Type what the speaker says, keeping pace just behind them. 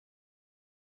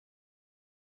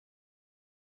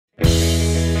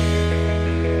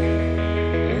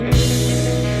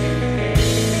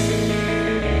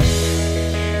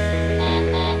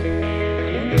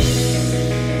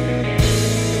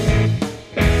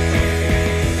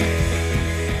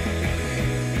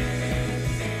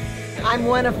I'm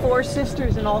one of 4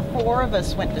 sisters, and all 4 of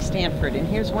us went to Stanford, and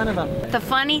here's one of them. The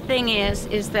funny thing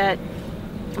is that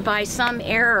by some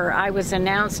error I was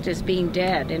announced as being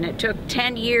dead, and it took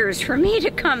 10 years for me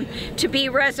to come to be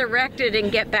resurrected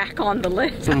and get back on the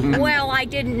list. Well, I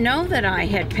didn't know that I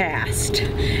had passed,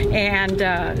 and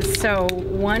so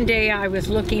one day I was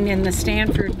looking in the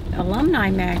Stanford Alumni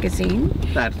magazine.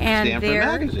 That's Stanford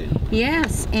magazine.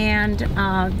 Yes, and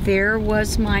there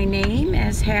was my name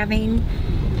as having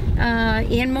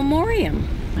in memoriam.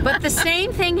 But the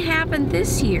same thing happened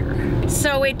this year.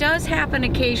 So it does happen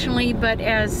occasionally, but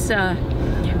as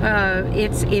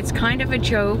it's kind of a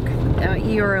joke.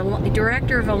 Your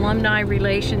director of alumni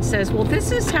relations says, well,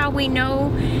 this is how we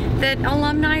know that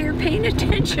alumni are paying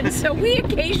attention, so we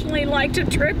occasionally like to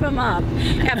trip them up.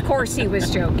 Of course he was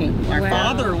joking. Our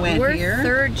father went here.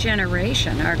 We're 3rd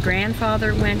generation. Our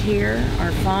grandfather went here,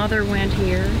 our father went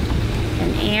here,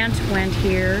 an aunt went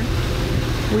here.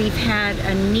 We've had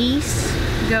a niece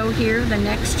go here, the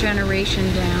next generation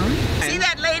down. See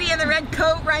that lady in the red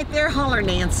coat right there? Holler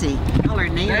Nancy. Holler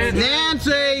Nancy.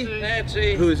 Nancy!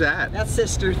 Nancy! Who's that? That's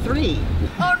sister 3.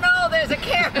 Oh no, there's a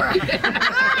camera!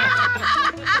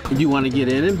 Do you want to get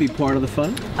in and be part of the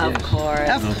fun? Of course.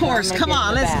 Of course. Come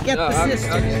on, let's get the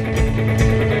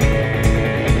sisters.